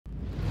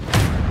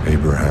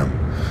Abraham.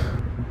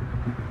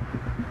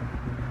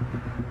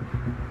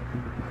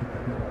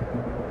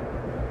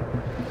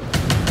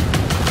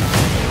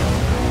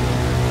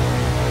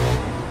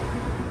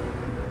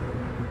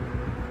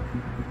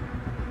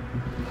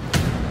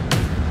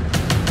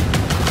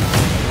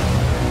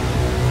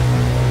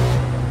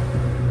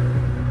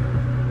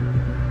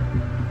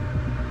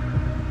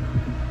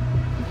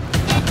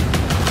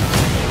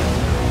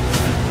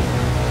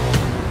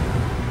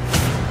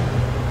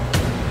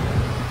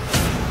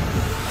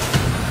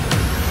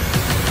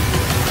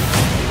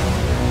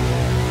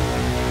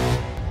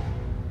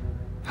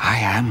 I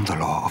am the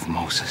law of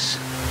Moses.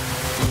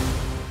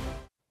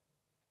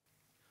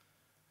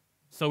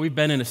 So we've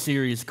been in a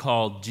series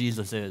called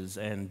Jesus Is,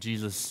 and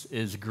Jesus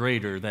is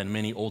greater than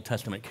many Old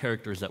Testament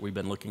characters that we've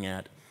been looking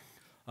at.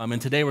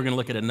 And today we're going to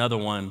look at another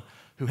one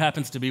who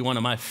happens to be one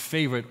of my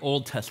favorite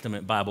Old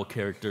Testament Bible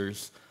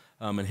characters,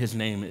 and his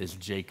name is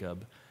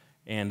Jacob.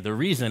 And the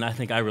reason I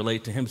think I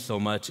relate to him so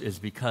much is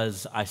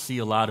because I see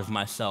a lot of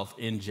myself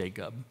in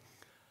Jacob.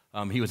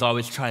 He was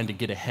always trying to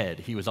get ahead.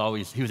 He was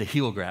a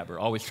heel grabber,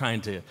 always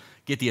trying to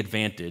get the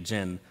advantage.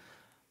 And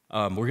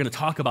we're going to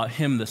talk about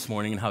him this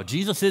morning and how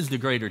Jesus is the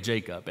greater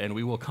Jacob, and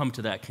we will come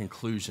to that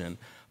conclusion.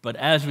 But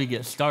as we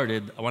get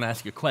started, I want to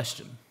ask you a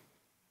question.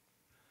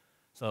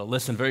 So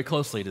listen very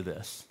closely to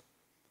this.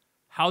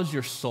 How's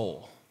your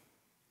soul?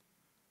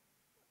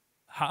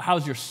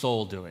 How's your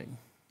soul doing?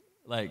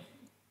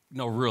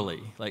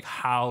 Really,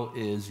 how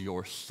is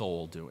your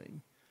soul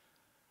doing?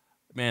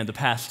 Man, the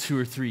past 2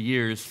 or 3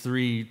 years,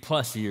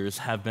 3+ years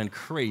have been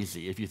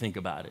crazy if you think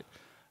about it.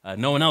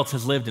 No one else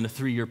has lived in a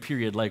 3-year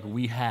period like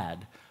we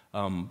had,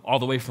 all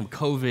the way from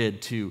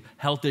COVID to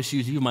health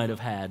issues you might have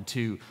had,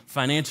 to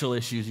financial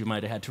issues you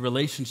might have had, to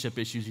relationship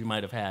issues you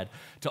might have had,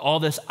 to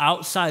all this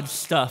outside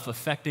stuff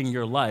affecting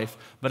your life.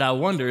 But I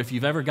wonder if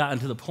you've ever gotten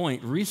to the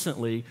point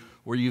recently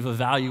where you've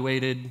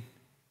evaluated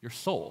your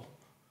soul.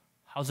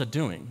 How's it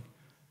doing?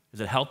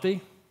 Is it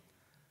healthy?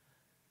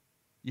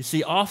 You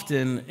see,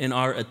 often in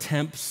our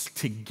attempts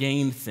to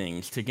gain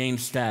things, to gain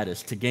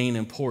status, to gain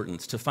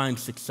importance, to find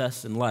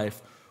success in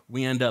life,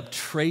 we end up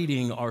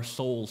trading our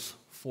souls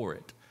for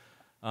it.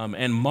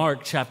 And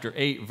Mark chapter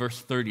 8,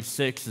 verse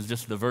 36 is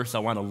just the verse I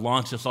want to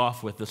launch us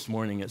off with this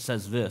morning. It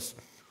says this: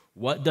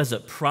 "What does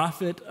it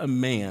profit a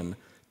man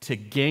to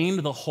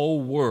gain the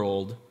whole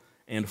world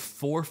and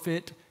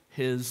forfeit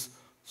his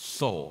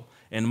soul?"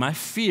 And my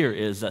fear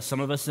is that some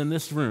of us in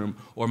this room,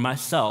 or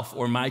myself,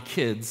 or my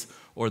kids,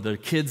 or the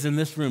kids in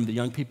this room, the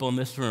young people in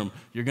this room,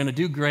 you're going to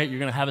do great, you're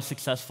going to have a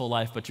successful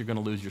life, but you're going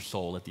to lose your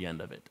soul at the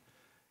end of it.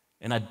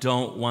 And I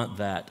don't want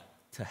that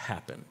to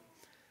happen.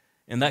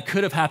 And that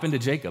could have happened to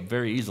Jacob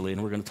very easily,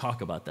 and we're going to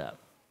talk about that.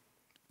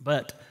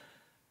 But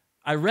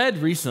I read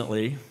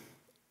recently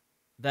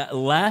that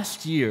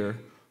last year,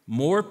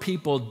 more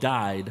people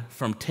died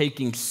from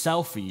taking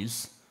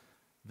selfies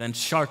than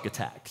shark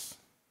attacks.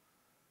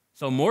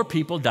 So more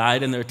people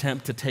died in their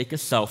attempt to take a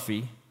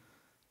selfie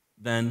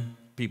than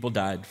people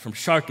died from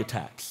shark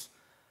attacks.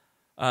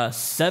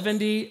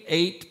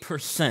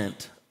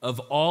 78% of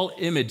all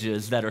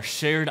images that are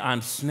shared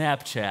on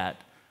Snapchat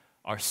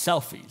are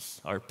selfies,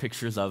 are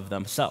pictures of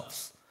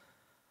themselves.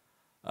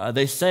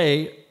 They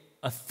say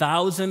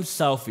 1,000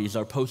 selfies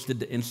are posted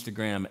to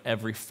Instagram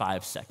every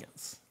 5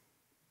 seconds.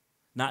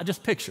 Not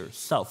just pictures,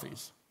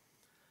 selfies.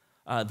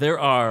 There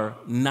are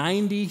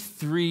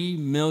 93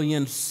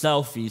 million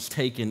selfies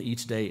taken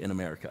each day in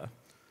America,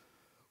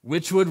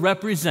 which would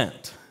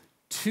represent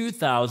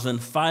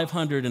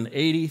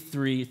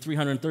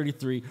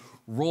 333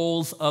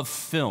 rolls of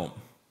film.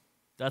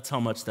 That's how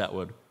much that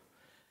would.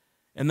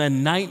 And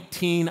then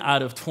 19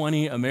 out of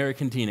 20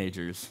 American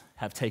teenagers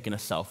have taken a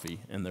selfie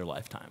in their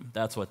lifetime.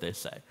 That's what they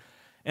say.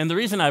 And the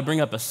reason I bring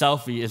up a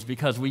selfie is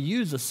because we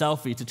use a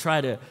selfie to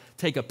try to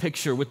take a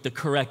picture with the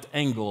correct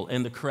angle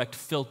and the correct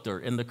filter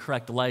and the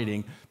correct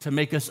lighting to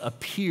make us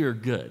appear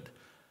good.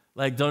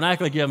 Don't act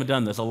like you haven't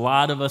done this. A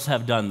lot of us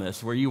have done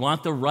this, where you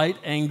want the right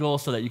angle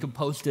so that you can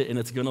post it and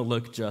it's going to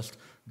look just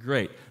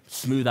great.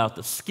 Smooth out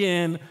the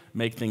skin,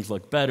 make things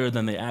look better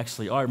than they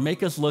actually are,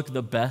 make us look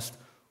the best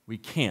we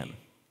can.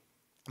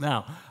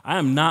 Now, I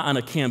am not on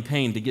a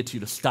campaign to get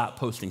you to stop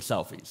posting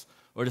selfies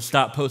or to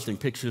stop posting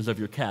pictures of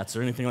your cats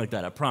or anything like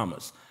that, I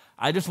promise.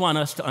 I just want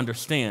us to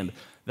understand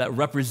that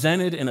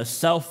represented in a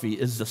selfie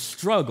is the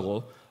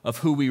struggle of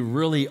who we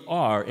really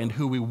are and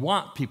who we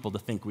want people to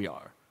think we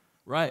are,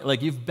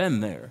 right? You've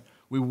been there.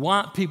 We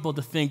want people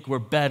to think we're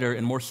better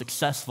and more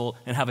successful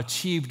and have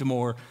achieved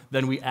more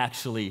than we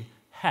actually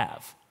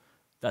have.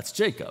 That's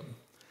Jacob.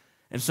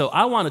 And so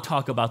I want to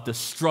talk about this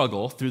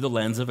struggle through the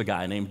lens of a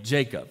guy named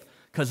Jacob,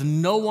 because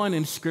no one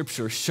in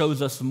Scripture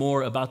shows us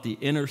more about the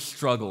inner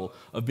struggle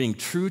of being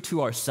true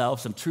to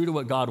ourselves and true to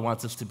what God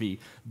wants us to be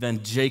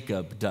than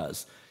Jacob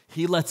does.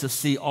 He lets us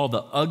see all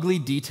the ugly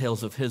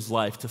details of his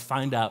life to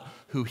find out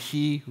who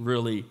he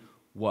really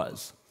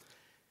was.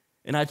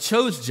 And I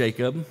chose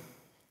Jacob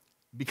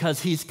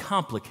because he's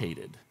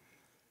complicated,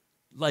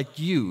 like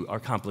you are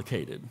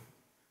complicated,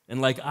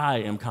 and like I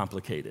am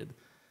complicated.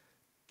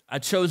 I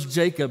chose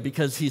Jacob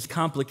because he's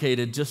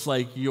complicated just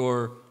like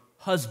your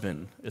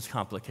husband is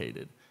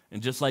complicated.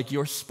 And just like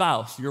your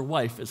spouse, your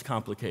wife is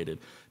complicated.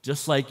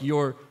 Just like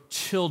your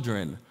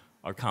children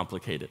are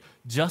complicated.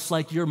 Just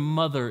like your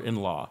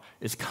mother-in-law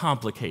is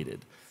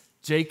complicated.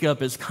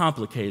 Jacob is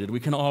complicated.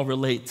 We can all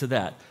relate to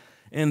that.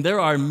 And there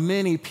are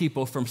many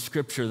people from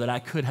Scripture that I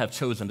could have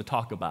chosen to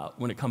talk about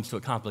when it comes to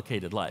a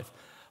complicated life.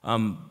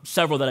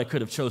 Several that I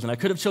could have chosen. I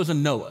could have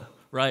chosen Noah,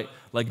 right?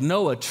 Like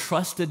Noah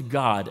trusted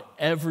God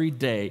every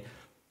day,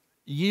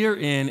 year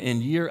in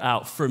and year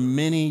out for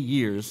many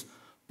years,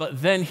 but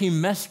then he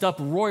messed up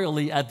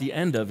royally at the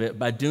end of it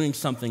by doing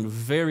something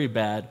very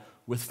bad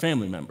with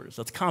family members.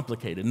 That's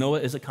complicated.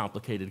 Noah is a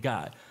complicated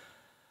guy.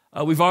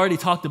 We've already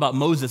talked about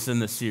Moses in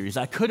this series.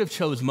 I could have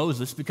chose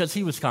Moses because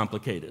he was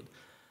complicated.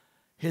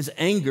 His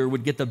anger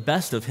would get the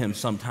best of him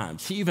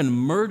sometimes. He even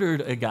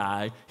murdered a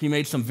guy. He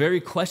made some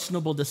very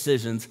questionable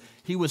decisions.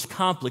 He was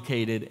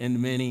complicated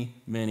in many,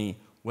 many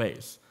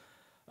ways.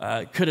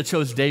 Could have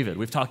chose David.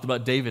 We've talked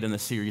about David in the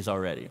series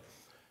already.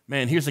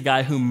 Man, here's a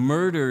guy who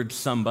murdered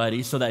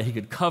somebody so that he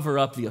could cover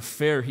up the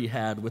affair he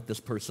had with this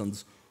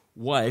person's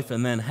wife,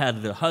 and then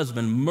had the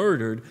husband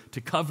murdered to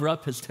cover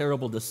up his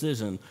terrible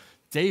decision.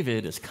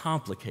 David is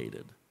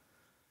complicated.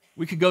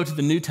 We could go to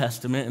the New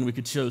Testament and we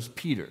could choose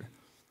Peter.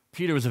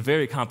 Peter was a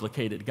very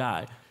complicated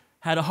guy,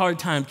 had a hard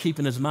time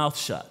keeping his mouth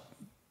shut.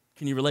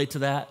 Can you relate to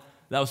that?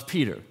 That was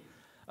Peter.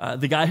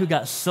 The guy who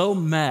got so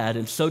mad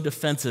and so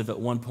defensive at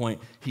one point,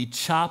 he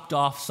chopped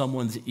off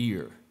someone's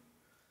ear.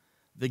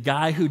 The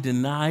guy who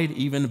denied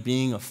even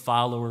being a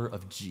follower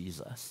of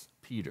Jesus,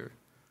 Peter.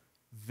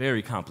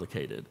 Very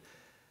complicated.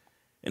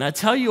 And I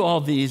tell you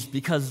all these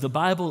because the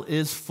Bible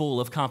is full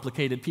of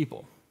complicated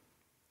people.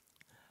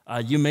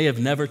 You may have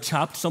never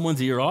chopped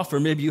someone's ear off, or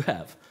maybe you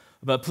have.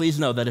 But please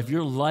know that if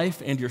your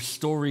life and your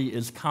story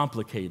is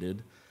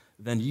complicated,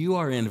 then you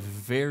are in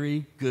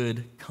very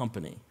good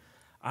company.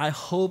 I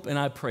hope and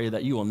I pray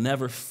that you will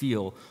never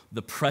feel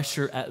the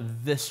pressure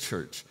at this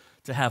church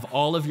to have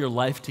all of your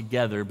life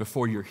together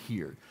before you're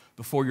here,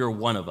 before you're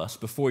one of us,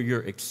 before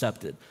you're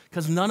accepted.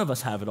 Because none of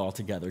us have it all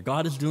together.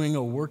 God is doing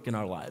a work in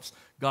our lives.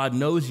 God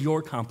knows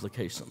your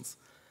complications.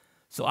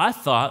 So I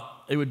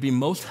thought it would be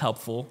most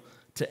helpful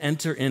to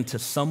enter into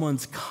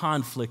someone's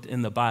conflict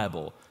in the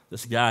Bible,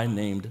 this guy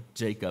named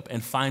Jacob,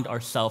 and find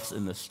ourselves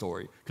in this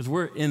story. Because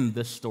we're in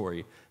this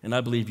story, and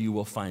I believe you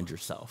will find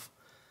yourself.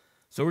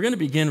 So we're going to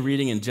begin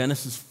reading in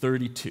Genesis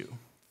 32,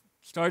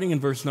 starting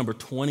in verse number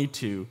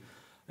 22.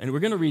 And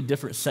we're going to read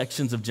different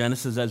sections of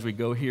Genesis as we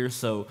go here.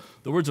 So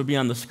the words will be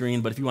on the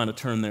screen, but if you want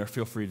to turn there,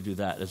 feel free to do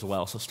that as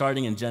well. So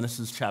starting in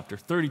Genesis chapter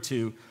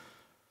 32,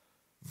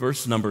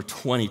 verse number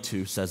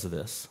 22 says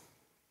this.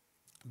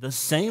 The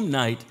same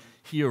night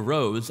he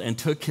arose and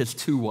took his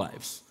 2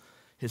 wives,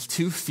 his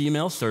 2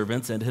 female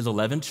servants and his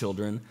 11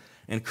 children,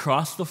 and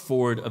crossed the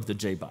ford of the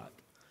Jabbok.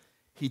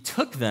 He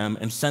took them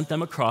and sent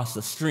them across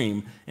the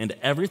stream and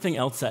everything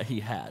else that he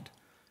had.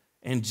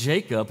 And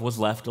Jacob was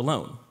left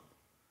alone.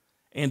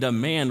 And a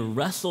man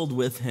wrestled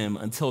with him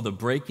until the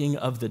breaking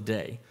of the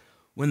day.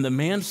 When the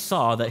man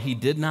saw that he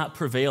did not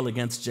prevail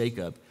against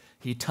Jacob,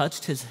 he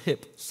touched his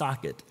hip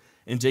socket,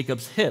 and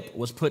Jacob's hip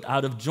was put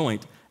out of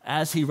joint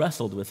as he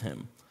wrestled with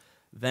him.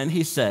 Then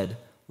he said,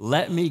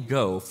 "Let me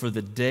go, for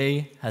the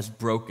day has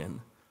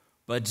broken."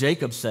 But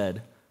Jacob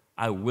said,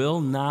 "I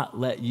will not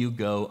let you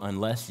go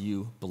unless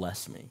you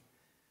bless me."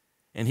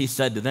 And he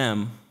said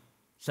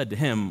to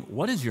him,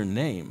 "What is your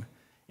name?"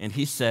 And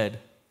he said,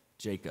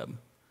 "Jacob."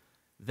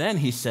 Then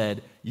he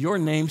said, "Your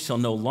name shall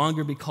no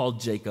longer be called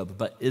Jacob,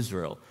 but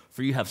Israel,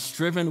 for you have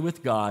striven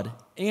with God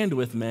and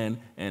with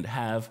men and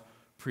have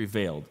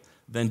prevailed."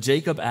 Then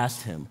Jacob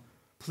asked him,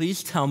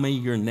 "Please tell me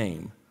your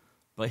name."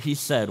 But he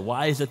said,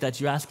 "Why is it that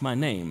you ask my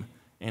name?"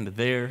 And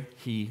there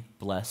he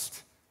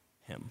blessed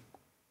him.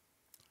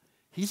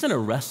 He's in a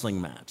wrestling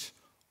match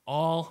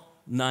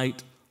all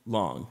night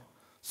long.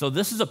 So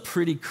this is a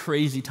pretty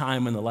crazy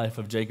time in the life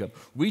of Jacob.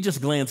 We just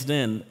glanced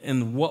in,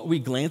 and what we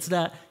glanced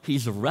at,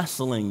 he's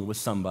wrestling with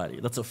somebody.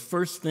 That's the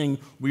first thing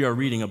we are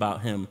reading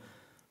about him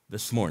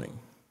this morning.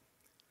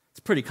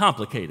 It's pretty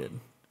complicated,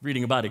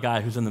 reading about a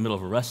guy who's in the middle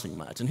of a wrestling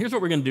match. And here's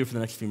what we're going to do for the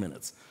next few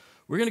minutes.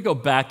 We're going to go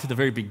back to the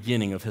very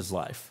beginning of his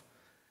life.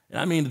 And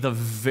I mean the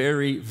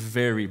very,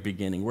 very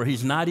beginning, where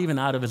he's not even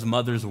out of his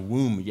mother's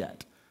womb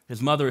yet.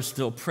 His mother is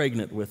still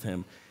pregnant with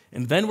him.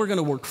 And then we're going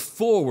to work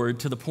forward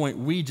to the point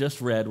we just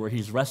read where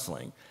he's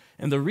wrestling.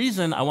 And the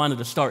reason I wanted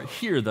to start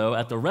here, though,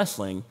 at the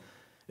wrestling,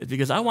 is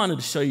because I wanted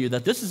to show you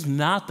that this is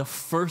not the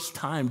first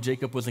time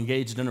Jacob was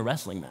engaged in a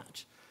wrestling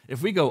match.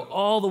 If we go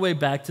all the way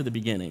back to the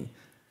beginning,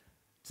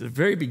 to the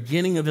very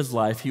beginning of his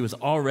life, he was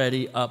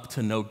already up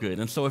to no good.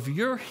 And so if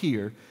you're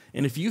here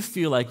and if you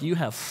feel like you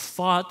have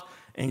fought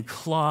and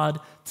clawed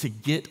to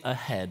get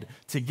ahead,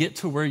 to get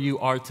to where you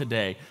are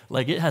today,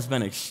 like it has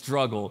been a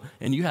struggle,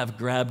 and you have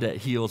grabbed at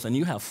heels, and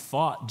you have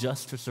fought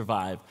just to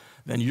survive,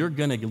 then you're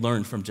going to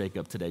learn from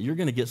Jacob today. You're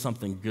going to get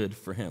something good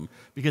for him.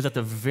 Because at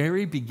the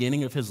very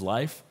beginning of his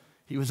life,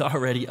 he was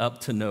already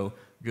up to no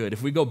good.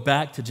 If we go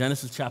back to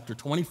Genesis chapter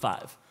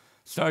 25,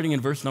 starting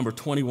in verse number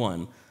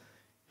 21,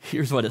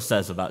 Here's what it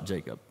says about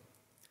Jacob.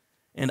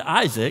 And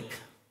Isaac,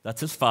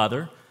 that's his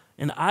father,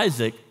 and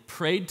Isaac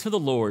prayed to the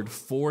Lord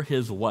for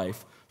his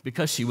wife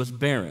because she was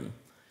barren.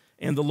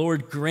 And the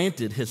Lord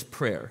granted his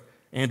prayer,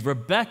 and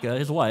Rebekah,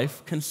 his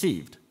wife,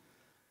 conceived.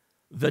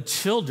 The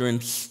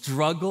children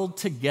struggled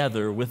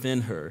together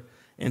within her,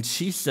 and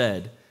she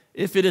said,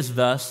 "If it is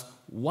thus,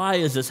 why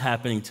is this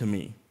happening to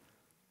me?"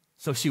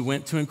 So she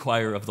went to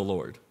inquire of the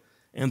Lord.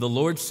 And the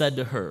Lord said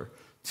to her,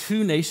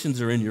 "Two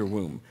nations are in your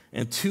womb,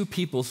 and two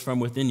peoples from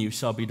within you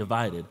shall be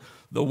divided.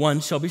 The one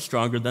shall be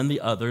stronger than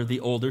the other,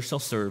 the older shall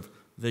serve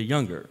the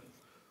younger."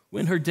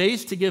 When her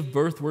days to give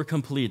birth were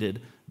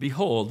completed,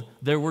 behold,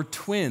 there were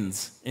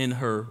twins in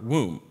her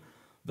womb.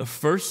 The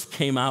first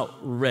came out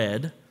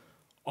red,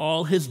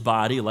 all his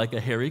body like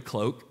a hairy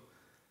cloak,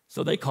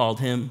 so they called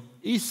him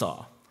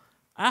Esau.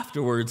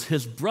 Afterwards,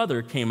 his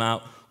brother came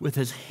out with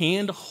his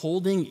hand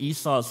holding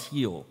Esau's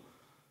heel,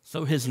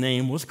 so his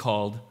name was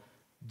called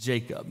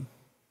Jacob.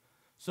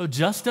 So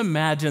just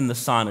imagine the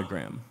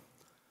sonogram.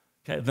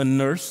 Okay, the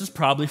nurse is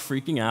probably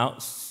freaking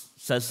out,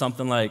 says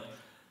something like,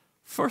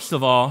 "First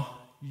of all,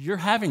 you're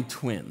having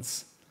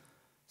twins.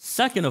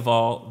 Second of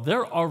all,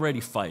 they're already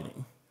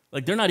fighting.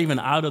 Like, they're not even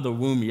out of the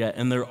womb yet,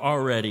 and they're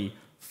already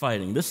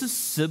fighting. This is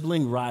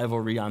sibling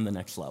rivalry on the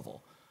next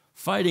level.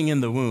 Fighting in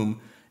the womb."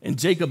 And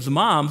Jacob's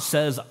mom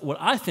says what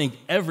I think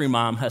every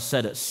mom has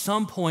said at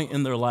some point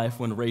in their life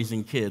when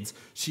raising kids.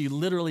 She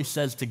literally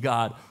says to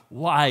God,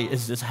 "Why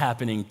is this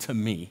happening to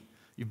me?"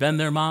 You've been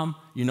there, Mom?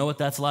 You know what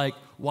that's like?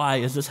 Why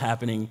is this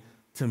happening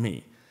to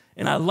me?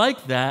 And I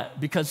like that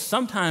because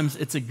sometimes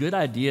it's a good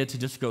idea to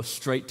just go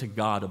straight to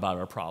God about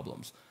our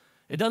problems.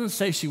 It doesn't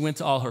say she went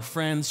to all her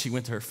friends, she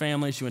went to her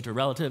family, she went to her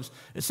relatives.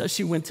 It says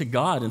she went to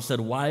God and said,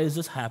 "Why is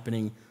this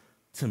happening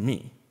to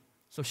me?"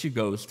 So she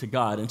goes to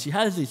God. And she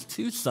has these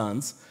two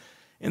sons,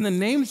 and the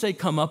names they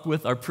come up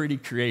with are pretty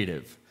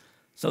creative.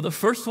 So the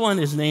first one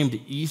is named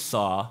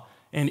Esau,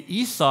 and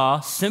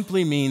Esau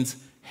simply means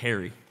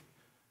hairy.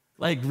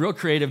 Like, real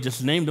creative,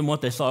 just named him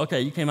what they saw.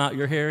 Okay, you came out,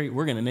 you're hairy,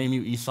 we're going to name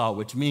you Esau,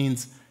 which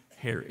means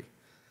hairy.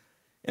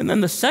 And then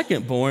the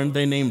second born,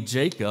 they named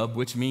Jacob,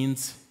 which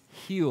means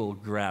heel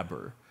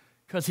grabber,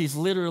 because he's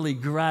literally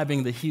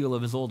grabbing the heel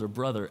of his older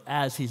brother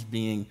as he's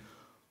being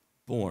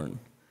born.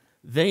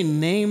 They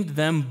named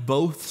them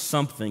both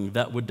something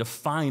that would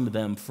define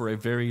them for a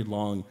very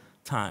long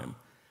time.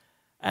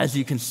 As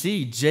you can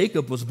see,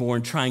 Jacob was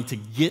born trying to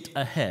get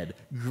ahead,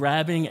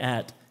 grabbing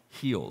at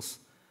heels.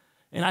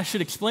 And I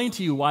should explain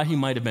to you why he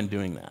might have been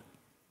doing that.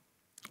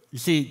 You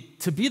see,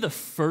 to be the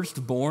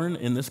firstborn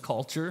in this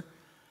culture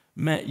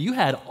meant you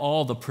had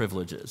all the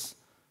privileges,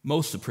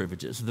 most of the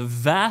privileges. The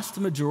vast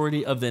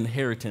majority of the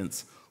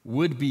inheritance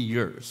would be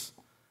yours.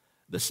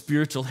 The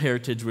spiritual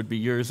heritage would be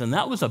yours, and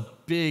that was a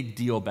big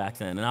deal back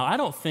then. Now, I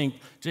don't think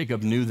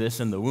Jacob knew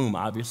this in the womb,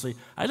 obviously.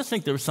 I just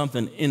think there was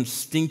something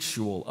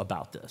instinctual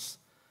about this.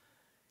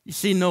 You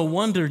see, no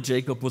wonder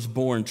Jacob was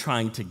born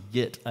trying to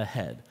get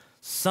ahead.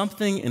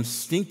 Something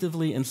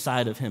instinctively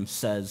inside of him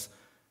says,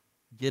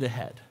 get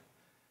ahead.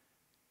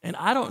 And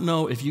I don't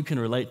know if you can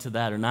relate to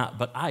that or not,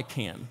 but I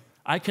can.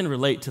 I can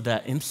relate to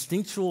that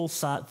instinctual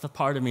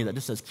part of me that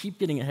just says, keep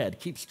getting ahead,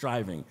 keep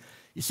striving.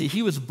 You see,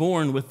 he was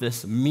born with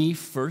this me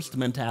first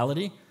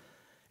mentality.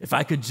 If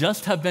I could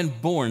just have been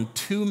born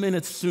 2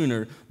 minutes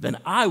sooner, then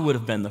I would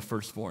have been the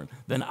firstborn.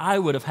 Then I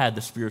would have had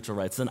the spiritual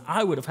rights. Then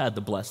I would have had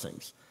the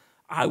blessings.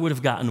 I would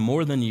have gotten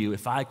more than you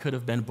if I could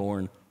have been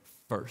born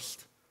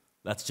first.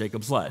 That's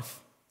Jacob's life.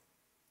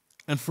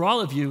 And for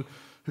all of you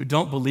who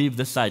don't believe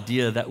this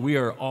idea that we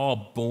are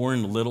all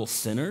born little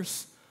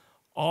sinners,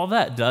 all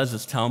that does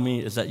is tell me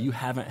is that you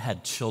haven't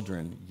had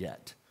children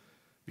yet.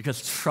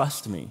 Because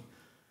trust me,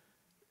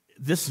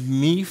 this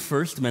me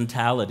first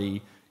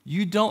mentality,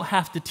 you don't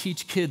have to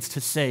teach kids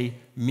to say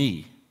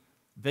me.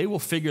 They will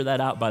figure that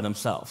out by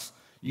themselves.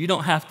 You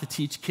don't have to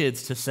teach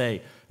kids to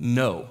say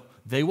no.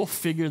 They will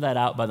figure that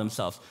out by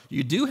themselves.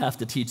 You do have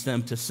to teach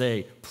them to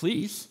say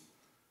please,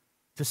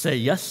 to say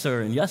yes,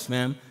 sir, and yes,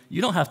 ma'am.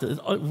 You don't have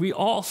to. We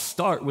all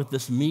start with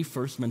this me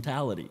first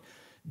mentality.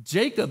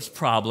 Jacob's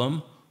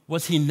problem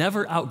was he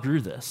never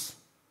outgrew this.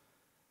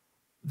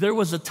 There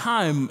was a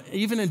time,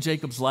 even in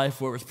Jacob's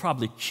life, where it was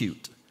probably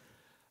cute.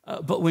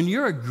 But when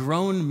you're a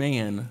grown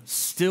man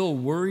still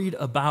worried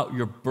about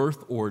your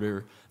birth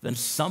order, then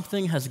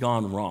something has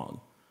gone wrong.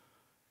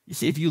 You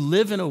see, if you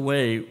live in a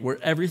way where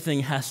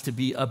everything has to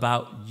be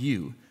about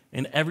you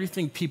and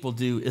everything people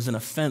do is an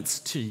offense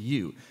to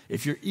you,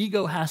 if your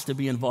ego has to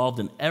be involved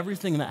in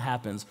everything that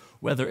happens,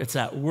 whether it's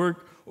at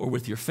work or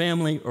with your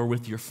family or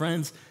with your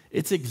friends,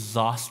 it's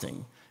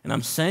exhausting. And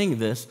I'm saying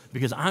this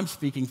because I'm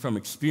speaking from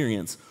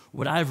experience.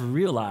 What I've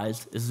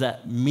realized is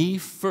that me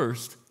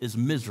first is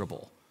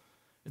miserable.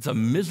 It's a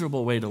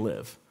miserable way to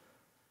live.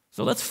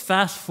 So let's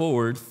fast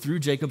forward through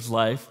Jacob's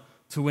life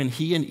to when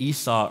he and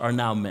Esau are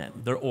now men.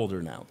 They're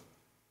older now.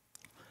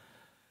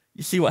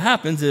 You see, what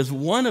happens is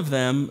one of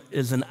them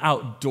is an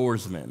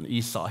outdoorsman,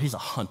 Esau. He's a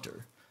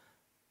hunter.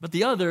 But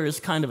the other is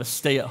kind of a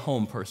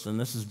stay-at-home person.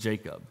 This is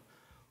Jacob.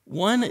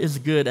 One is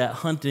good at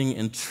hunting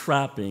and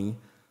trapping.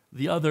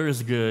 The other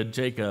is good,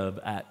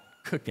 Jacob, at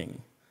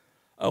cooking.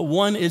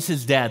 One is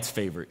his dad's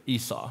favorite,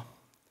 Esau.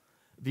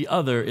 The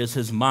other is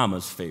his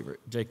mama's favorite,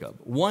 Jacob.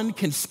 One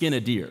can skin a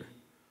deer.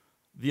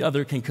 The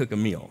other can cook a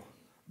meal.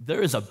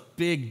 There is a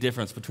big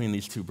difference between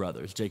these two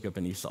brothers, Jacob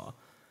and Esau.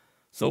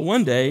 So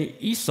one day,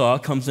 Esau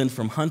comes in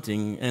from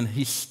hunting, and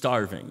he's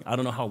starving. I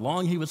don't know how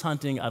long he was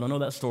hunting. I don't know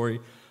that story.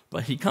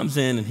 But he comes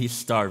in, and he's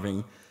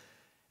starving.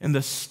 And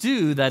the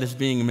stew that is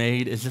being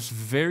made is just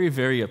very,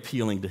 very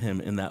appealing to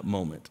him in that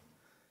moment.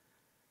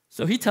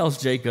 So he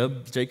tells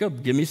Jacob,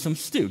 Jacob, give me some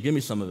stew. Give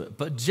me some of it.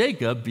 But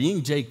Jacob,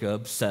 being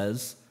Jacob,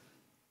 says,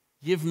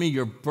 give me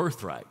your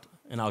birthright,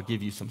 and I'll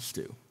give you some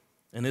stew.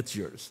 And it's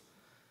yours.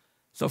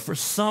 So for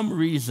some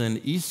reason,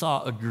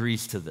 Esau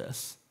agrees to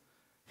this.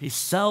 He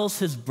sells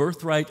his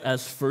birthright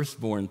as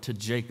firstborn to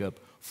Jacob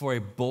for a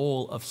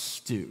bowl of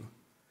stew.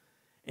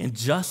 And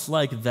just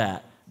like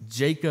that,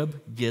 Jacob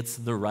gets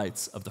the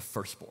rights of the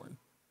firstborn.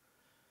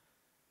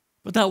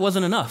 But that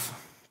wasn't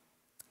enough.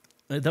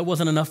 That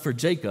wasn't enough for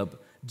Jacob.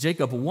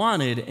 Jacob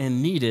wanted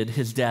and needed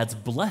his dad's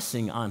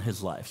blessing on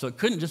his life. So it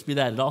couldn't just be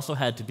that, it also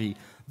had to be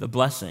the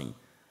blessing.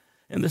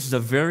 And this is a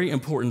very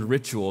important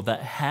ritual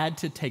that had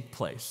to take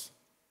place.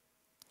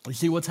 You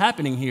see, what's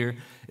happening here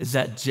is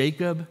that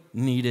Jacob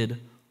needed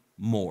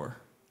more.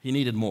 He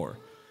needed more.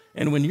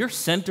 And when you're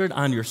centered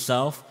on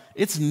yourself,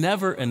 it's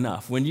never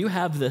enough. When you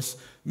have this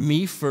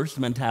me first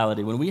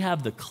mentality, when we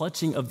have the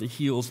clutching of the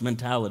heels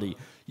mentality,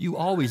 you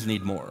always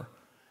need more.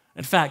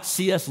 In fact,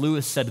 C.S.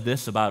 Lewis said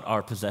this about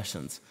our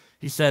possessions.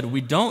 He said,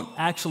 we don't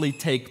actually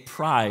take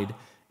pride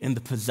in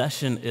the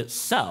possession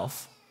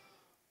itself,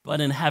 but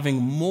in having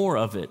more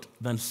of it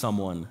than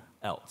someone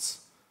else.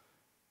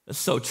 It's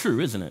so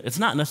true, isn't it? It's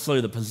not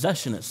necessarily the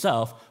possession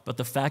itself, but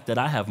the fact that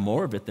I have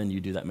more of it than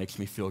you do that makes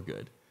me feel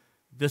good.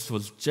 This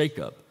was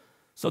Jacob.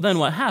 So then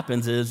what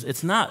happens is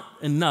it's not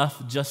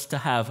enough just to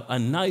have a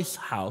nice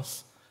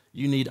house.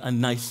 You need a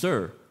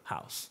nicer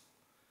house.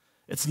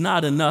 It's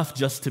not enough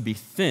just to be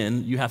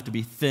thin. You have to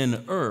be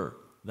thinner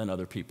than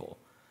other people.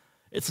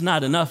 It's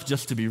not enough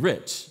just to be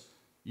rich.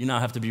 You now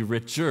have to be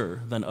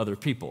richer than other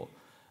people.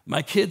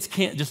 My kids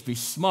can't just be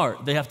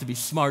smart. They have to be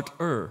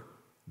smarter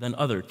than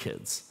other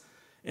kids.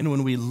 And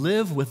when we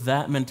live with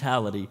that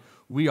mentality,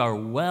 we are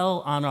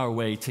well on our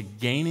way to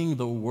gaining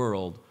the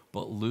world,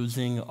 but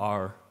losing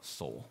our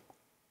soul.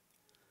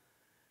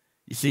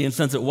 You see, and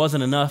since it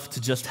wasn't enough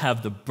to just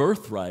have the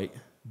birthright,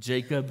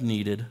 Jacob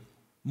needed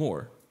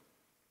more.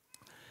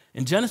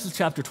 In Genesis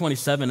chapter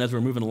 27, as we're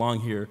moving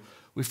along here,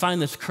 we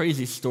find this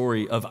crazy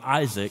story of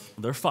Isaac,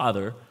 their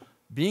father,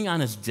 being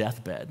on his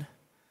deathbed.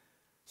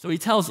 So he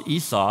tells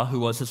Esau, who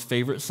was his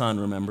favorite son,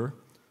 remember,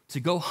 to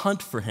go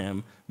hunt for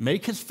him,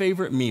 make his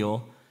favorite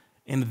meal,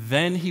 and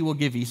then he will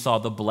give Esau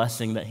the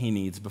blessing that he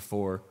needs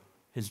before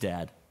his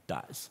dad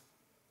dies.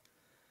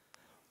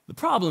 The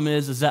problem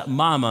is that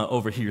Mama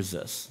overhears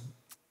this.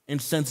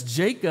 And since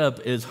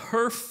Jacob is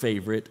her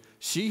favorite,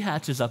 she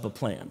hatches up a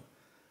plan.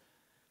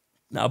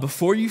 Now,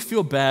 before you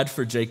feel bad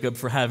for Jacob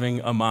for having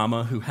a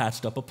mama who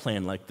hatched up a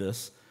plan like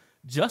this,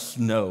 just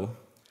know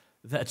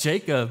that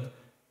Jacob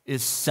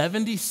is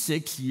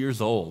 76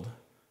 years old,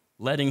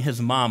 letting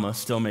his mama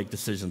still make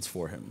decisions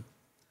for him.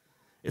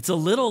 It's a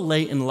little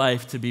late in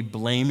life to be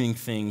blaming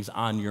things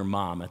on your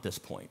mom at this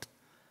point.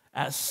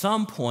 At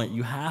some point,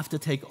 you have to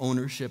take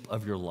ownership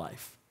of your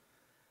life.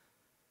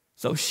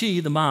 So she,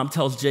 the mom,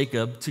 tells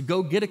Jacob to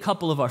go get a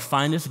couple of our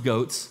finest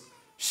goats.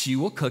 She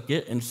will cook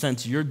it, and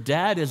since your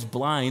dad is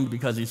blind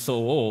because he's so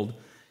old,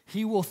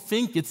 he will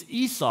think it's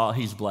Esau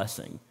he's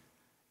blessing,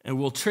 and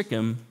we'll trick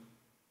him,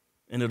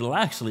 and it'll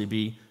actually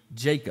be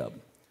Jacob.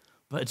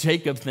 But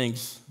Jacob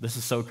thinks, this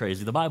is so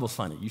crazy. The Bible's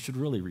funny. You should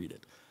really read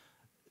it.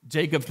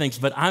 Jacob thinks,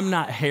 but I'm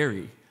not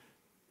hairy.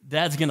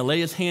 Dad's going to lay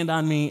his hand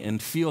on me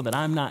and feel that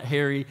I'm not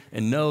hairy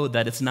and know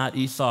that it's not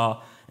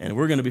Esau, and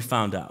we're going to be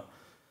found out.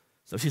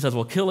 So she says,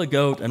 we'll kill a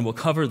goat, and we'll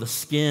cover the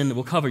skin.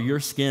 We'll cover your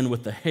skin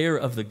with the hair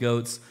of the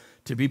goats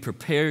to be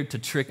prepared to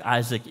trick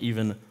Isaac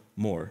even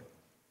more.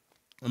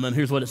 And then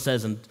here's what it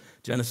says in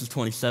Genesis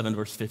 27,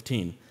 verse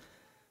 15.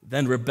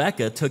 Then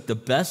Rebekah took the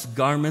best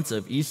garments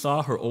of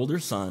Esau, her older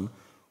son,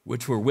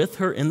 which were with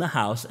her in the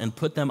house, and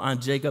put them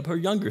on Jacob, her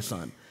younger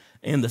son.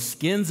 And the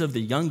skins of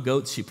the young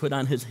goats she put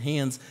on his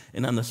hands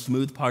and on the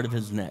smooth part of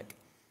his neck.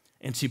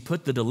 And she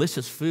put the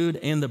delicious food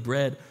and the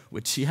bread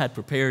which she had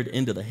prepared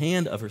into the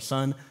hand of her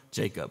son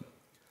Jacob.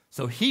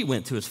 So he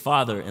went to his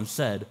father and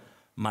said,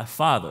 my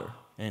father.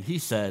 And he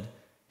said,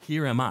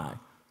 here am I.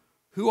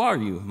 Who are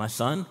you, my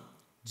son?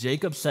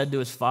 Jacob said to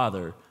his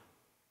father,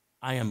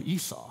 I am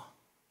Esau.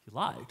 He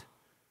lied.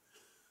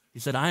 He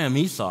said, I am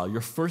Esau,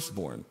 your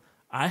firstborn.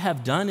 I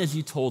have done as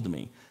you told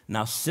me.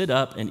 Now sit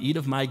up and eat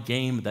of my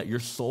game that your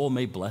soul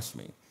may bless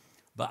me.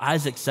 But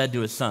Isaac said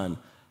to his son,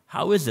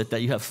 how is it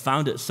that you have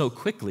found it so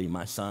quickly,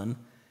 my son?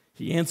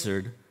 He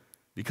answered,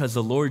 because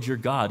the Lord your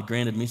God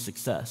granted me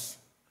success.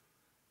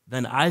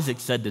 Then Isaac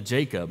said to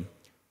Jacob,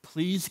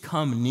 please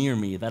come near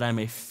me that I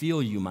may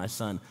feel you, my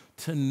son,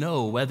 to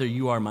know whether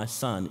you are my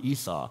son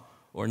Esau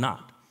or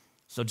not.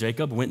 So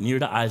Jacob went near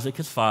to Isaac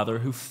his father,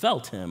 who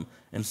felt him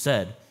and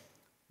said,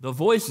 The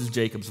voice is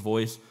Jacob's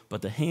voice,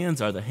 but the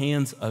hands are the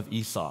hands of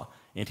Esau.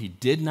 And he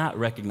did not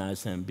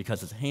recognize him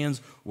because his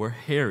hands were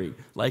hairy,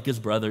 like his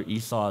brother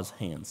Esau's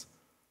hands.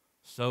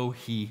 So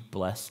he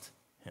blessed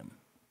him.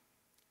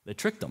 They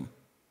tricked him.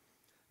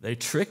 They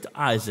tricked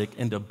Isaac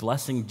into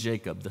blessing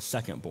Jacob, the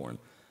secondborn.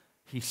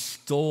 He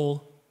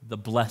stole the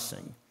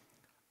blessing.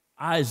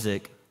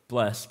 Isaac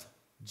blessed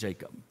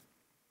Jacob.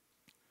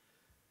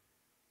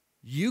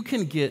 You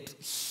can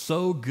get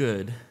so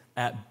good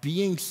at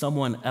being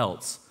someone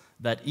else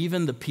that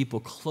even the people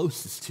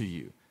closest to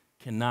you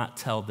cannot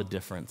tell the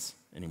difference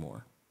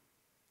anymore.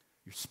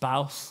 Your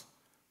spouse,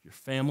 your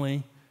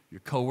family, your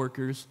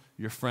coworkers,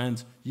 your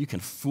friends, you can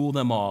fool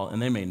them all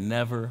and they may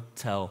never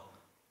tell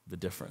the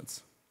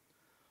difference.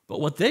 But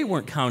what they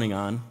weren't counting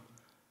on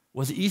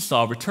was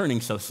Esau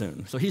returning so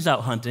soon. So he's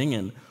out hunting,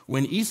 and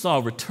when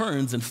Esau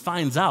returns and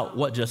finds out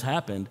what just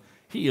happened,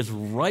 he is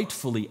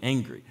rightfully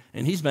angry.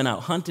 And he's been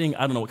out hunting.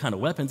 I don't know what kind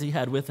of weapons he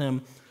had with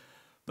him.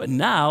 But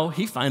now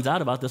he finds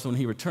out about this when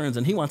he returns,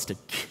 and he wants to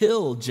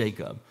kill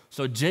Jacob.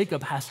 So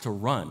Jacob has to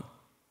run.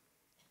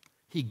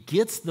 He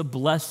gets the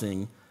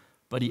blessing,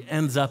 but he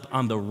ends up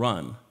on the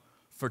run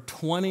for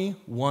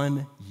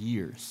 21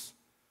 years.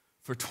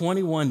 For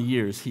 21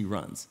 years he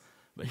runs.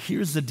 But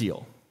here's the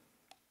deal.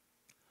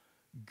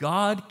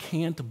 God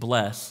can't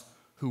bless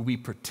who we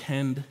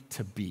pretend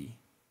to be.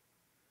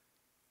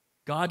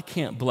 God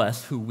can't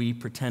bless who we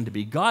pretend to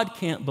be. God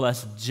can't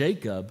bless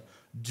Jacob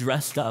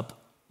dressed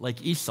up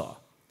like Esau.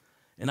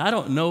 And I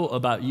don't know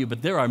about you,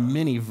 but there are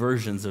many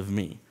versions of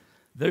me.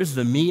 There's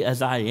the me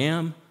as I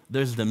am.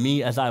 There's the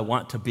me as I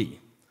want to be.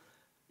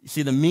 You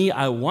see, the me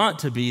I want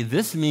to be,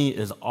 this me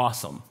is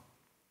awesome.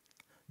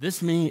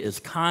 This me is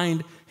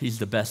kind. He's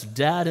the best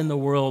dad in the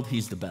world.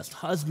 He's the best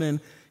husband.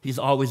 He's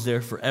always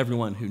there for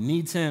everyone who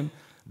needs him.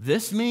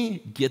 This me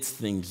gets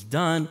things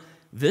done.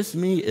 This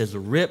me is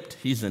ripped.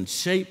 He's in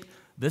shape.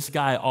 This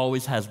guy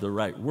always has the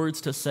right words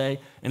to say.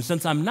 And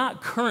since I'm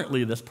not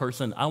currently this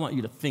person, I want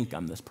you to think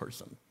I'm this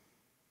person.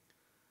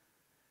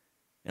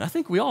 And I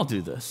think we all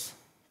do this.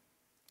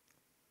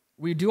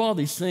 We do all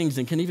these things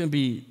and can even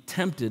be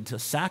tempted to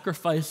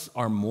sacrifice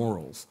our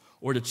morals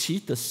or to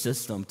cheat the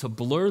system, to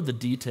blur the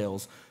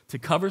details, to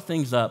cover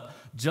things up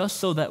just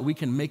so that we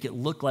can make it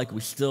look like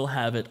we still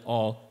have it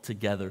all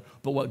together.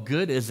 But what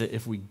good is it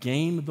if we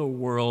gain the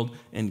world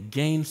and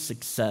gain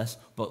success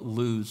but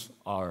lose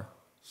our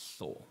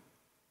soul?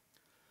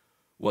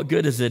 What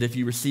good is it if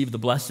you receive the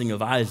blessing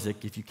of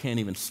Isaac if you can't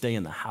even stay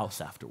in the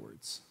house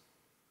afterwards?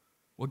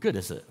 What good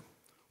is it?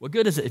 What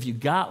good is it if you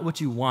got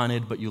what you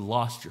wanted but you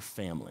lost your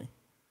family?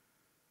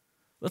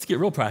 Let's get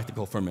real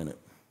practical for a minute.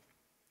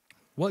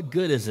 What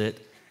good is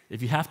it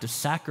if you have to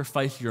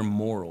sacrifice your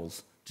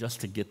morals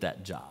just to get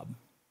that job?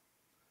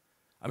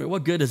 I mean,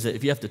 what good is it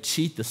if you have to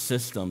cheat the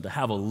system to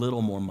have a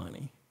little more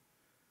money?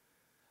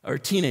 Or a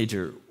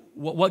teenager,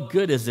 what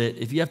good is it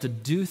if you have to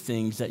do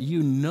things that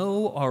you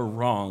know are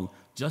wrong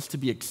just to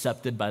be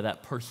accepted by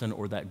that person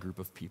or that group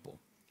of people?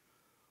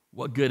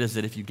 What good is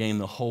it if you gain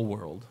the whole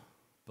world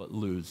but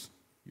lose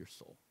your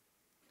soul?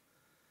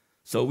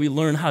 So we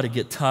learn how to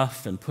get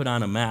tough and put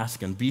on a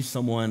mask and be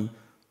someone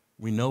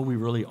we know we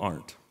really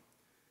aren't.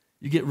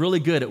 You get really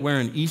good at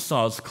wearing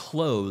Esau's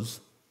clothes,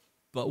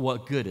 but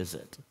what good is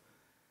it?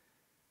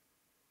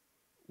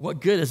 What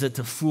good is it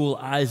to fool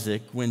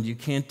Isaac when you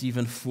can't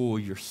even fool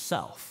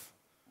yourself?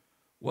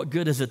 What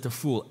good is it to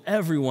fool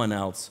everyone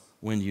else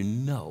when you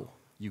know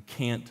you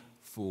can't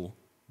fool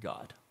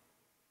God?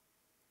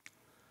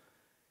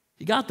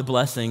 He got the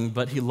blessing,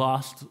 but he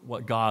lost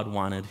what God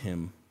wanted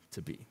him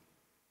to be.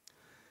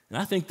 And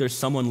I think there's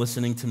someone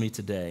listening to me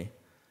today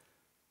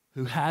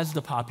who has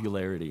the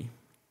popularity,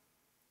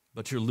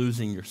 but you're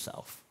losing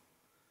yourself.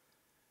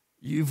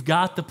 You've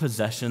got the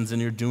possessions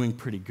and you're doing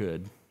pretty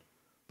good,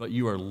 but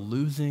you are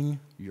losing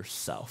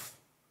yourself.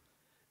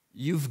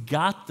 You've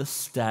got the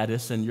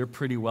status and you're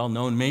pretty well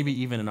known,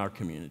 maybe even in our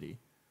community,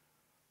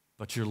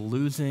 but you're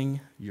losing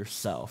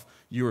yourself.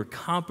 You are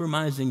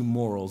compromising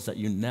morals that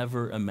you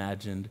never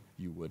imagined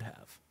you would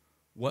have.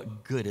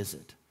 What good is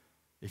it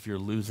if you're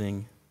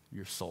losing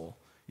your soul?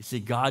 You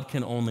see, God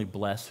can only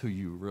bless who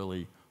you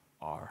really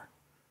are,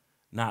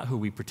 not who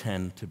we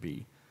pretend to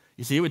be.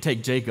 You see, it would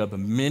take Jacob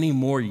many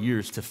more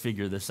years to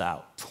figure this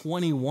out,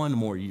 21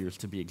 more years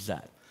to be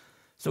exact.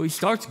 So he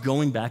starts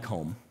going back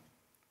home.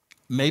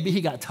 Maybe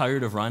he got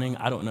tired of running,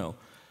 I don't know.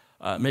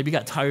 Maybe he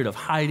got tired of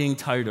hiding,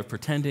 tired of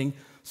pretending.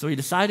 So he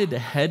decided to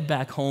head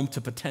back home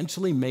to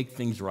potentially make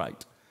things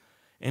right.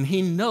 And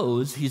he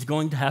knows he's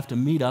going to have to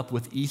meet up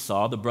with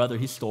Esau, the brother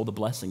he stole the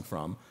blessing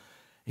from.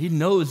 He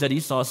knows that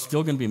Esau is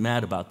still going to be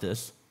mad about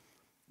this.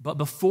 But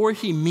before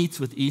he meets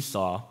with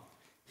Esau,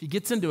 he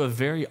gets into a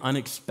very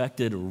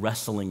unexpected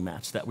wrestling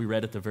match that we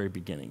read at the very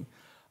beginning.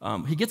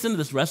 He gets into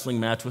this wrestling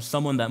match with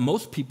someone that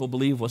most people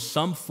believe was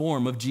some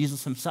form of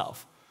Jesus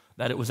himself,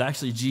 that it was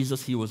actually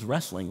Jesus he was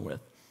wrestling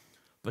with.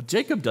 But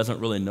Jacob doesn't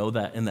really know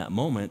that in that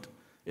moment.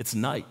 It's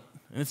night,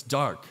 and it's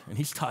dark, and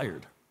he's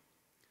tired.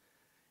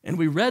 And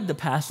we read the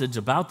passage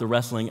about the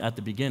wrestling at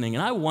the beginning,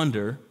 and I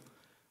wonder,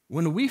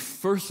 when we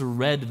first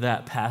read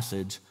that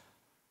passage,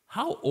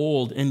 How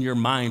old in your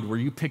mind were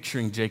you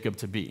picturing Jacob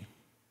to be?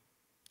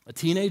 A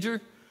teenager?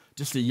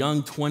 Just a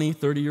young 20,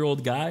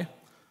 30-year-old guy?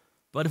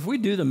 But if we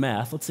do the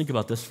math, let's think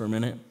about this for a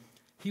minute.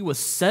 He was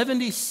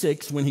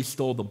 76 when he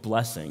stole the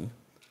blessing.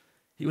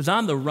 He was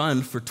on the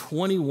run for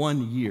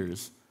 21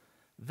 years.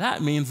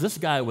 That means this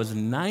guy was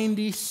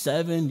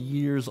 97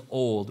 years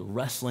old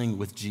wrestling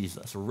with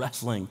Jesus,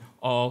 wrestling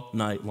all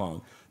night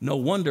long. No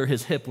wonder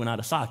his hip went out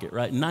of socket,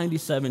 right?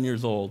 97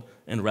 years old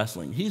and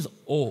wrestling. He's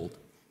old.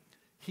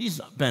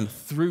 He's been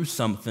through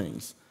some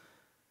things.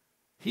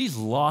 He's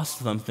lost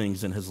some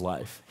things in his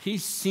life.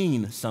 He's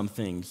seen some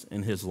things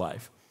in his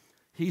life.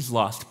 He's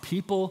lost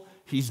people.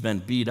 He's been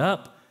beat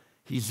up.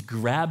 He's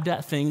grabbed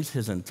at things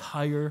his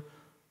entire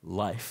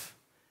life.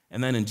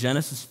 And then in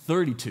Genesis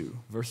 32,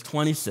 verse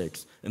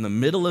 26, in the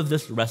middle of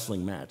this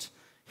wrestling match,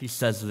 he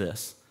says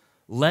this,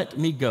 let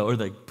me go, or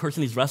the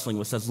person he's wrestling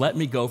with says, let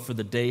me go, for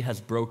the day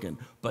has broken.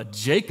 But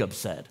Jacob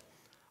said,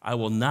 I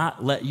will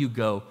not let you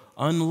go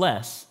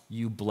unless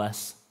you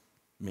bless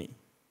me.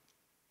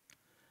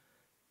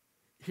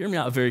 Hear me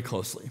out very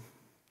closely.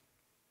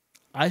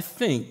 I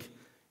think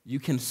you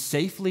can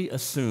safely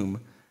assume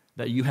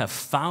that you have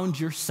found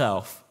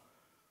yourself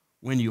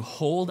when you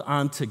hold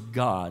on to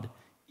God,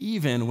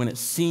 even when it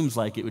seems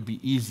like it would be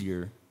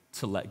easier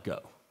to let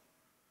go.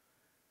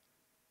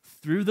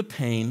 Through the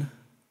pain,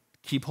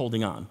 keep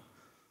holding on.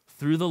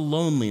 Through the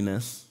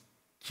loneliness,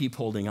 keep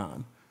holding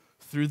on.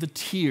 Through the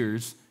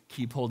tears,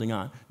 keep holding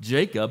on.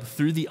 Jacob,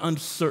 through the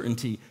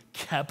uncertainty,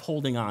 kept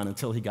holding on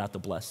until he got the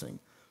blessing.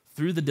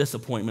 Through the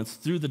disappointments,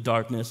 through the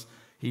darkness,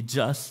 he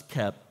just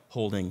kept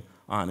holding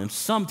on. And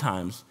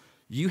sometimes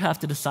you have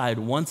to decide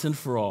once and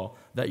for all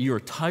that you're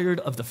tired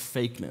of the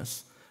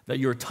fakeness, that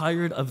you're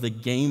tired of the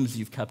games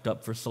you've kept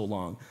up for so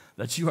long,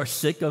 that you are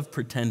sick of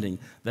pretending,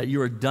 that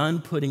you are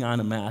done putting on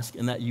a mask,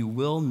 and that you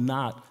will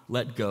not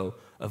let go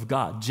of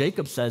God.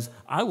 Jacob says,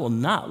 I will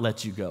not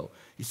let you go.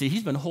 You see,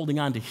 he's been holding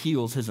on to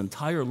heels his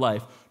entire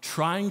life,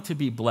 trying to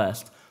be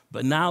blessed,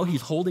 but now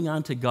he's holding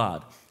on to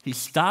God. He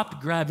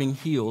stopped grabbing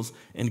heels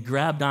and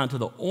grabbed onto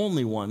the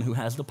only one who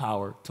has the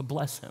power to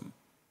bless him.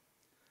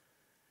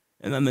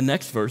 And then the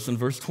next verse, in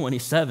verse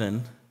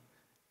 27,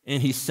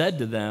 and he said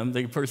to them,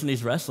 the person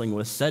he's wrestling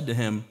with said to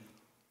him,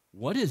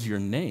 what is your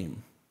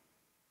name?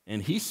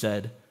 And he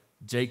said,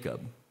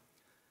 Jacob.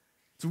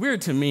 It's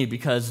weird to me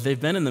because they've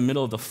been in the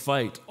middle of the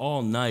fight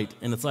all night,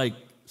 and it's like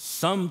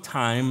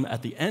sometime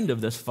at the end of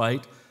this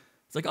fight,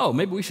 it's like, oh,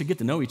 maybe we should get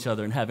to know each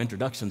other and have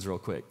introductions real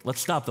quick. Let's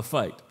stop the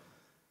fight.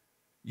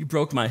 You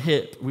broke my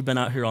hip. We've been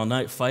out here all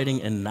night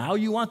fighting, and now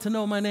you want to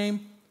know my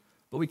name?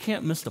 But we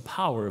can't miss the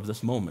power of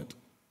this moment.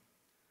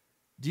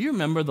 Do you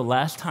remember the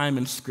last time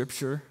in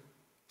Scripture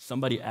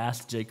somebody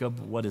asked Jacob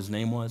what his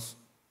name was?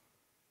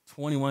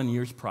 21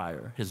 years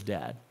prior, his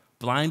dad,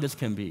 blind as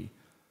can be,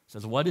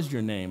 says, what is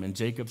your name? And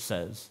Jacob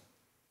says,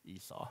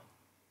 Esau.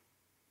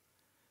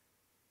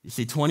 You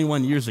see,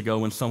 21 years ago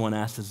when someone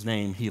asked his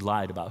name, he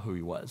lied about who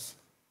he was,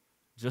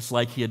 just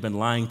like he had been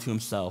lying to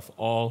himself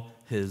all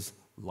his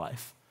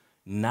life.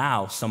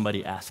 Now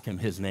somebody asked him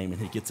his name,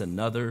 and he gets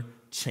another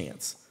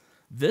chance.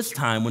 This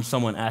time when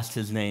someone asked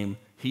his name,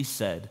 he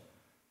said,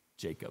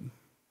 Jacob.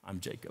 I'm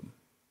Jacob.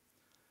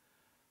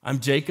 I'm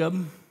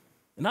Jacob.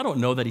 And I don't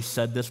know that he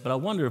said this, but I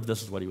wonder if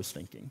this is what he was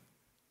thinking.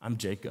 I'm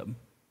Jacob.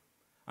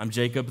 I'm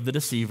Jacob the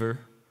deceiver.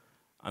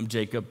 I'm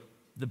Jacob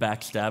the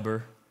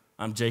backstabber.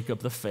 I'm Jacob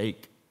the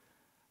fake.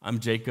 I'm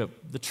Jacob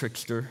the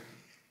trickster.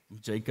 I'm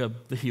Jacob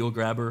the heel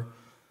grabber,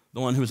 the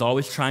one who's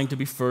always trying to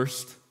be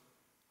first.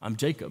 I'm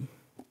Jacob.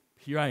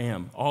 Here I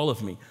am, all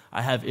of me.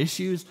 I have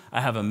issues.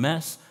 I have a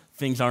mess.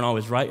 Things aren't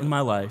always right in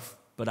my life,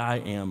 but I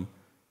am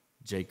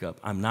Jacob.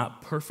 I'm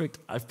not perfect.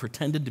 I've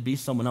pretended to be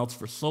someone else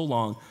for so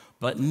long,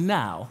 but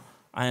now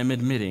I am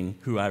admitting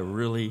who I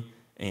really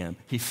am.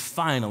 He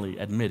finally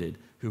admitted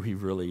who he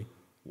really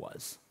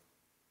was.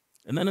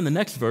 And then in the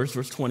next verse,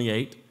 verse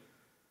 28,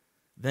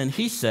 then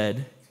he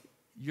said,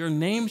 your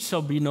name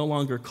shall be no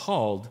longer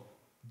called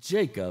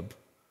Jacob,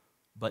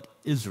 but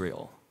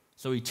Israel.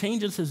 So he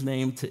changes his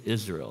name to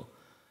Israel.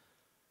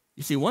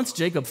 You see, once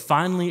Jacob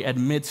finally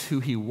admits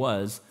who he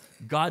was,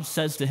 God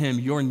says to him,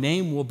 your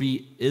name will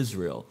be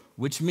Israel,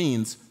 which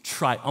means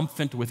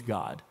triumphant with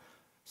God.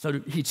 So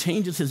he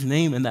changes his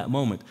name in that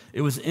moment.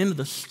 It was in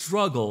the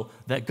struggle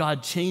that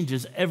God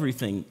changes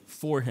everything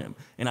for him.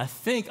 And I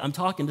think I'm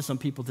talking to some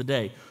people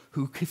today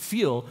who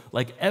feel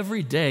like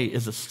every day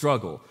is a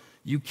struggle.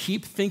 You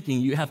keep thinking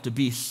you have to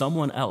be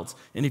someone else,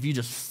 and if you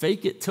just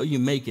fake it till you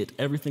make it,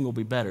 everything will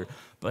be better.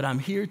 But I'm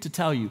here to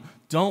tell you,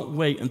 don't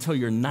wait until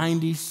you're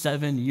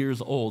 97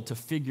 years old to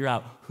figure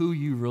out who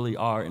you really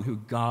are and who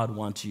God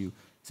wants you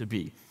to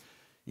be.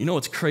 You know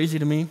what's crazy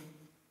to me?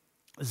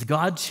 Is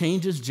God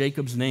changes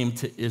Jacob's name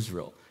to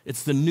Israel.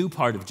 It's the new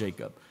part of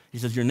Jacob. He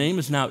says, your name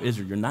is now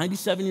Israel. You're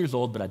 97 years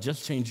old, but I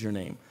just changed your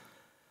name.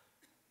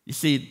 You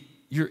see,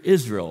 you're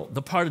Israel,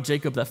 the part of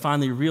Jacob that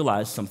finally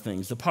realized some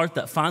things, the part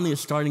that finally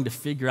is starting to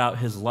figure out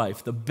his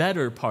life, the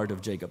better part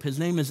of Jacob. His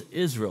name is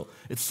Israel.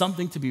 It's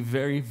something to be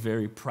very,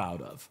 very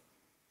proud of.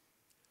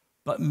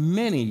 But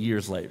many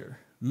years later,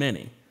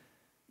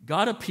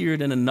 God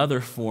appeared in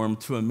another form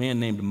to a man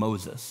named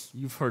Moses.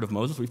 You've heard of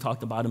Moses. We've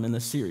talked about him in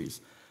this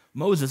series.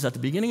 Moses, at the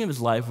beginning of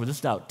his life, was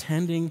just out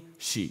tending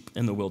sheep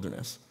in the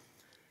wilderness.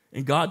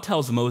 And God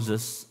tells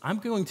Moses, I'm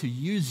going to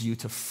use you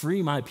to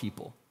free my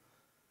people.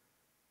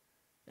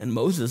 And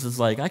Moses is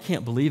like, I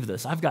can't believe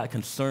this. I've got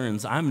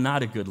concerns. I'm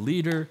not a good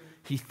leader.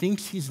 He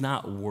thinks he's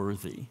not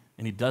worthy,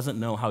 and he doesn't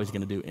know how he's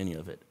going to do any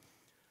of it.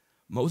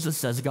 Moses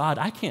says, God,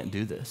 I can't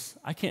do this.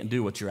 I can't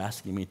do what you're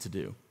asking me to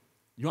do.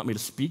 You want me to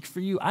speak for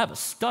you? I have a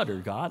stutter,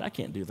 God. I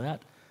can't do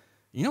that.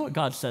 You know what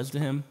God says to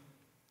him?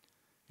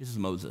 He says,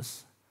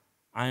 Moses,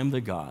 I am the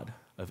God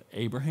of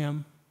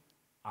Abraham,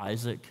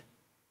 Isaac,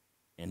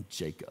 and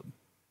Jacob.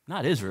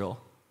 Not Israel.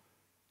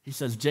 He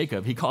says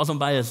Jacob. He calls him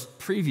by his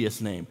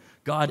previous name.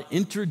 God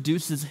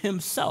introduces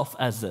himself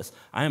as this.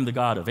 I am the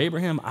God of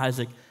Abraham,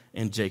 Isaac,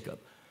 and Jacob.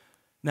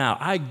 Now,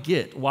 I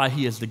get why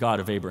he is the God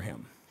of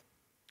Abraham.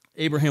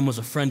 Abraham was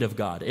a friend of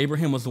God.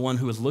 Abraham was the one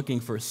who was looking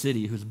for a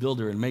city whose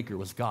builder and maker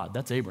was God.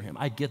 That's Abraham.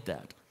 I get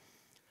that.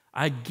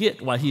 I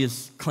get why he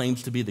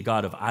claims to be the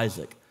God of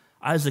Isaac.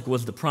 Isaac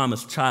was the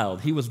promised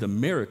child. He was the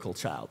miracle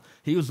child.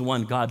 He was the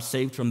one God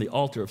saved from the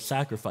altar of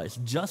sacrifice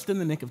just in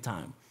the nick of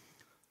time.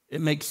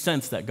 It makes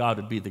sense that God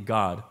would be the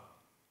God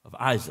of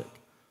Isaac.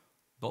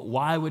 But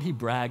why would he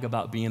brag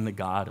about being the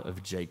God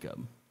of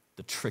Jacob,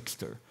 the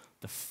trickster,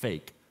 the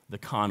fake, the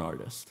con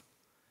artist?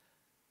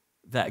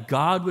 That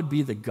God would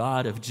be the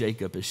God of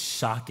Jacob is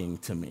shocking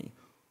to me.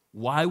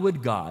 Why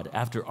would God,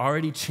 after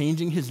already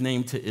changing his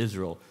name to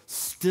Israel,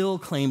 still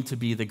claim to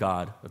be the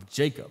God of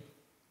Jacob?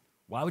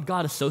 Why would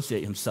God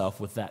associate himself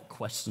with that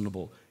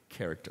questionable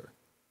character?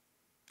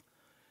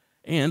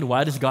 And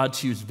why does God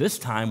choose this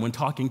time when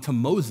talking to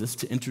Moses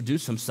to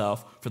introduce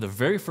himself for the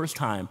very first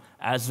time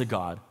as the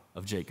God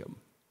of Jacob?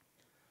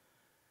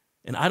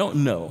 And I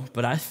don't know,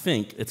 but I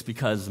think it's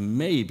because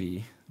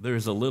maybe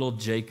there's a little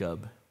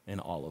Jacob in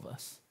all of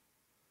us.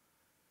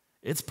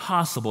 It's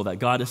possible that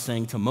God is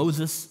saying to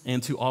Moses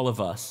and to all of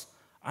us,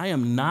 I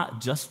am not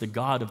just the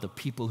God of the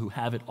people who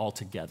have it all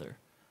together.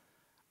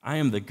 I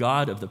am the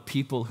God of the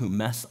people who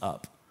mess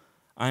up.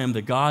 I am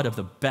the God of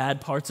the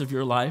bad parts of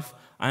your life.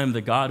 I am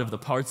the God of the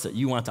parts that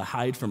you want to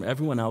hide from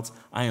everyone else.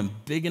 I am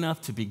big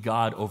enough to be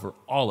God over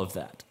all of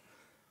that.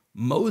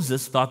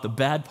 Moses thought the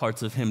bad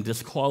parts of him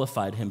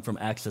disqualified him from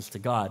access to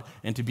God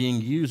and to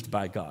being used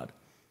by God.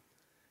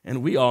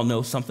 And we all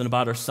know something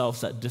about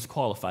ourselves that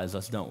disqualifies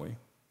us, don't we?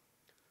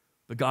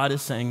 But God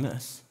is saying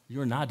this,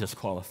 you're not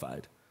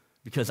disqualified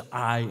because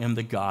I am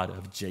the God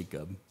of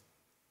Jacob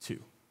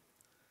too.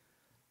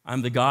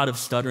 I'm the God of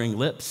stuttering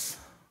lips.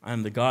 I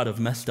am the God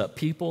of messed up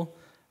people.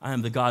 I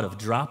am the God of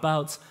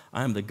dropouts.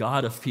 I am the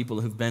God of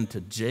people who've been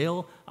to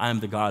jail. I am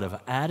the God of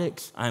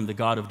addicts. I am the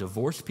God of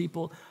divorced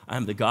people. I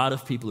am the God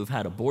of people who've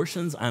had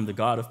abortions. I am the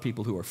God of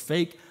people who are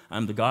fake. I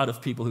am the God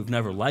of people who've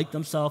never liked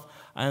themselves.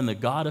 I am the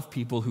God of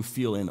people who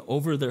feel in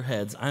over their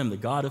heads. I am the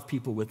God of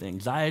people with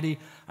anxiety.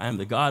 I am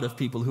the God of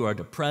people who are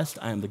depressed.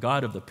 I am the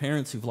God of the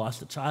parents who've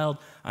lost a child.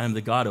 I am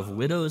the God of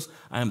widows.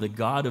 I am the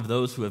God of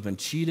those who have been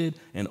cheated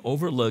and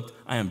overlooked.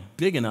 I am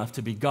big enough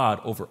to be God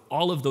over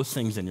all of those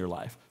things in your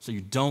life, so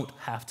you don't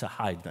have to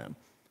hide them.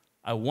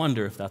 I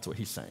wonder if that's what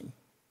he's saying.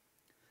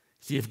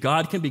 See, if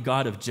God can be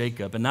God of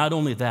Jacob, and not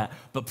only that,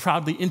 but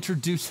proudly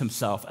introduce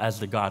himself as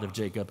the God of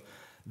Jacob,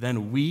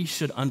 then we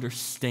should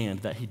understand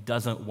that he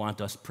doesn't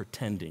want us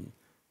pretending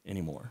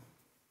anymore.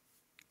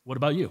 What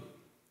about you?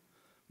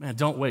 Man,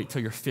 don't wait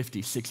till you're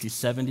 50, 60,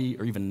 70,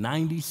 or even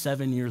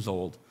 97 years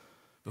old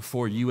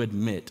before you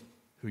admit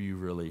who you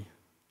really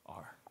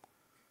are.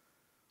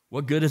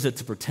 What good is it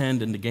to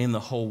pretend and to gain the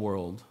whole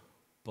world,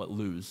 but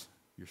lose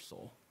your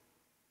soul?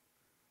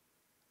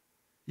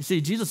 You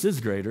see, Jesus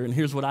is greater, and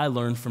here's what I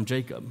learned from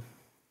Jacob.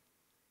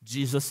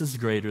 Jesus is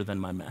greater than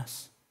my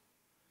mess.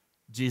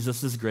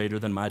 Jesus is greater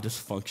than my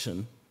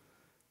dysfunction,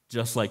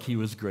 just like he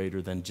was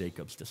greater than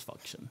Jacob's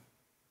dysfunction.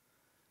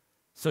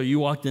 So you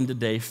walked in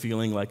today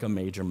feeling like a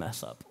major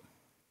mess up.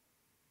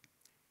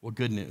 Well,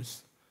 good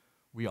news.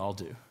 We all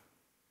do.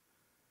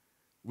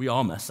 We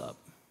all mess up.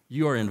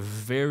 You are in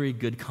very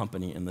good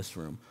company in this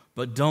room,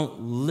 but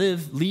don't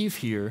leave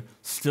here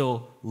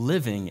still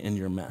living in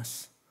your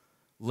mess.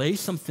 Lay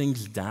some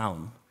things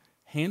down.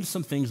 Hand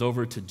some things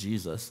over to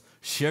Jesus.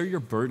 Share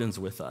your burdens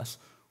with us.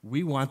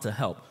 We want to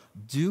help.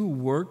 Do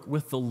work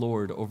with the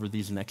Lord over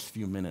these next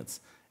few minutes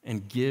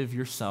and give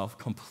yourself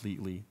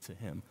completely to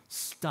him.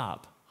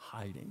 Stop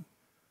hiding.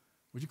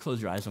 Would you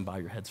close your eyes and bow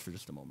your heads for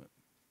just a moment?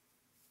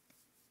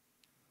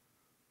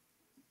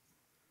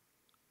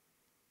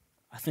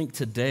 I think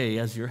today,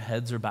 as your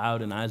heads are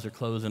bowed and eyes are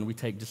closed, and we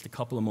take just a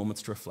couple of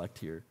moments to reflect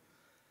here,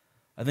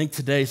 I think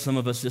today some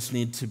of us just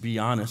need to be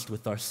honest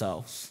with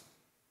ourselves.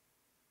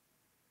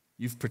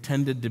 You've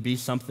pretended to be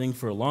something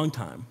for a long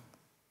time,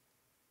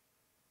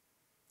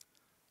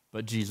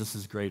 but Jesus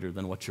is greater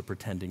than what you're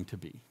pretending to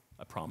be,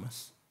 I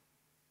promise.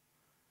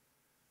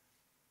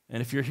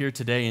 And if you're here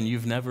today and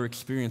you've never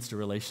experienced a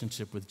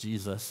relationship with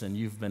Jesus and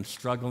you've been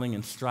struggling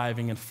and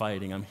striving and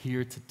fighting, I'm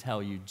here to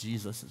tell you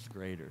Jesus is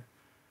greater.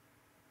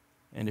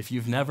 And if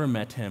you've never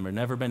met him or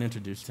never been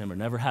introduced to him or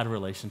never had a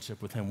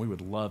relationship with him, we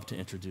would love to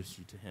introduce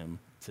you to him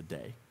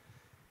today.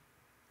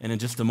 And in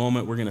just a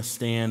moment, we're going to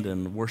stand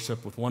and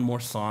worship with one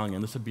more song,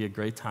 and this would be a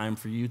great time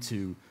for you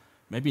to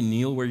maybe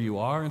kneel where you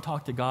are and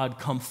talk to God,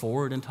 come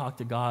forward and talk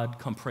to God,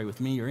 come pray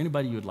with me or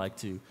anybody you would like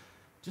to.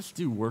 Just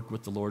do work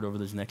with the Lord over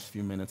these next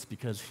few minutes,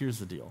 because here's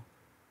the deal.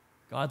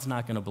 God's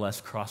not going to bless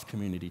Cross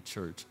Community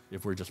Church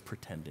if we're just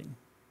pretending.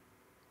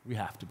 We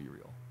have to be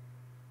real,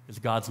 because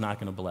God's not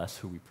going to bless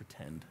who we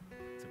pretend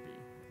to be.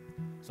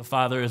 So,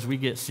 Father, as we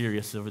get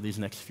serious over these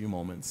next few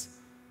moments,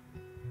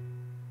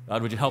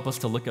 God, would you help us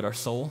to look at our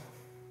soul?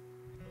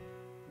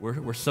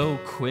 We're so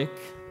quick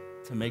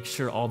to make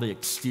sure all the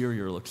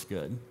exterior looks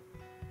good.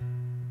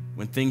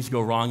 When things go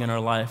wrong in our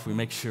life, we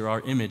make sure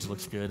our image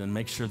looks good and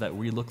make sure that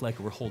we look like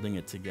we're holding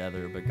it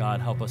together. But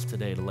God, help us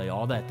today to lay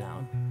all that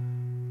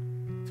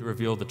down, to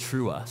reveal the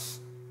true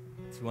us,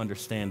 to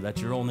understand that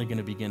you're only going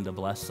to begin to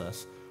bless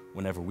us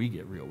whenever we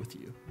get real with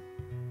you.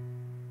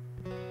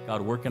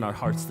 God, work in our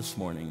hearts this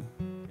morning.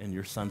 In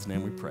your Son's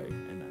name we pray.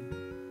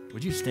 Amen.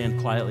 Would you stand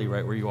quietly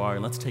right where you are,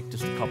 and let's take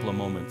just a couple of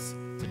moments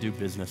to do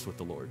business with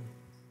the Lord.